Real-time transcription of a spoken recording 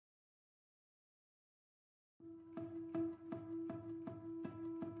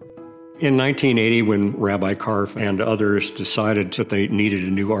In 1980, when Rabbi Karf and others decided that they needed a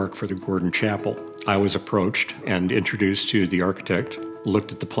new ark for the Gordon Chapel, I was approached and introduced to the architect,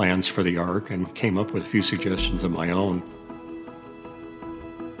 looked at the plans for the ark, and came up with a few suggestions of my own.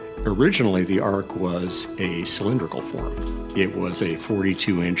 Originally, the ark was a cylindrical form. It was a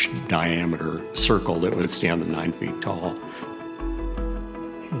 42-inch diameter circle that would stand 9 feet tall.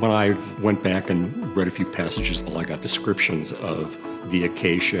 When I went back and read a few passages, I got descriptions of the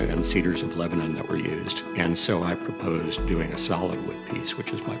acacia and cedars of Lebanon that were used. And so I proposed doing a solid wood piece,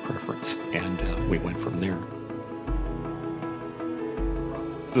 which is my preference. And we went from there.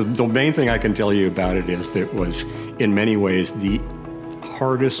 The main thing I can tell you about it is that it was, in many ways, the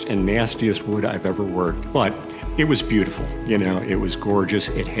hardest and nastiest wood I've ever worked. But it was beautiful. You know, it was gorgeous.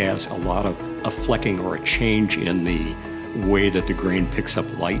 It has a lot of a flecking or a change in the way that the grain picks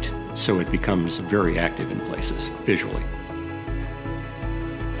up light, so it becomes very active in places visually.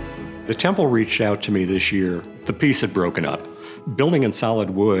 The temple reached out to me this year. The piece had broken up. Building in solid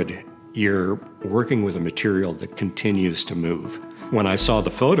wood, you're working with a material that continues to move. When I saw the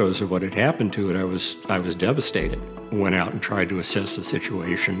photos of what had happened to it, I was devastated. Went out and tried to assess the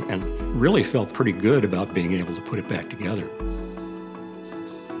situation and really felt pretty good about being able to put it back together.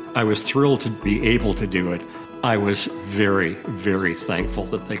 I was thrilled to be able to do it. I was very, very thankful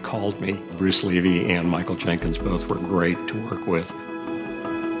that they called me. Bruce Levy and Michael Jenkins both were great to work with.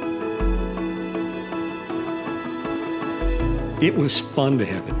 It was fun to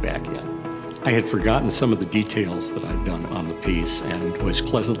have it back in. I had forgotten some of the details that I'd done on the piece and was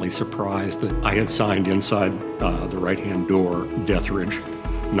pleasantly surprised that I had signed inside the right-hand door, Deathridge,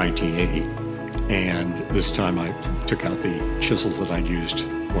 1980. And this time I took out the chisels that I'd used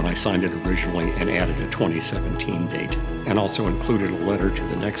when I signed it originally and added a 2017 date, and also included a letter to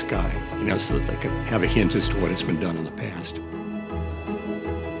the next guy, you know, so that they could have a hint as to what has been done in the past.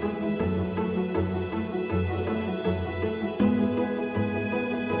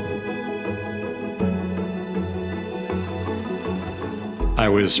 I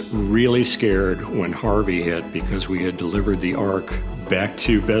was really scared when Harvey hit because we had delivered the ark back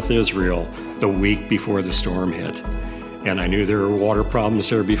to Beth, Israel the week before the storm hit. And I knew there were water problems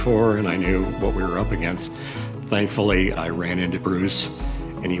there before, and I knew what we were up against. Thankfully, I ran into Bruce,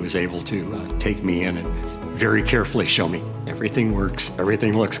 and he was able to take me in and very carefully show me, everything works,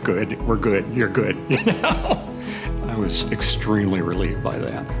 everything looks good, we're good, you're good, you know? I was extremely relieved by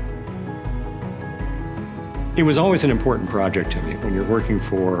that. It was always an important project to me when you're working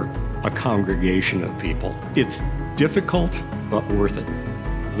for a congregation of people. It's difficult, but worth it.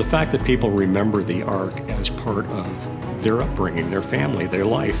 The fact that people remember the ark as part of their upbringing, their family, their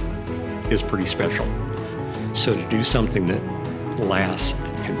life, is pretty special. So to do something that lasts,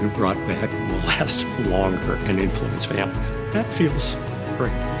 can be brought back, and will last longer and influence families, that feels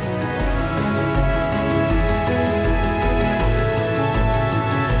great.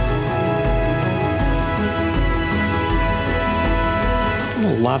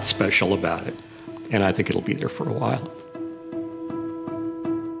 A lot special about it, and I think it'll be there for a while.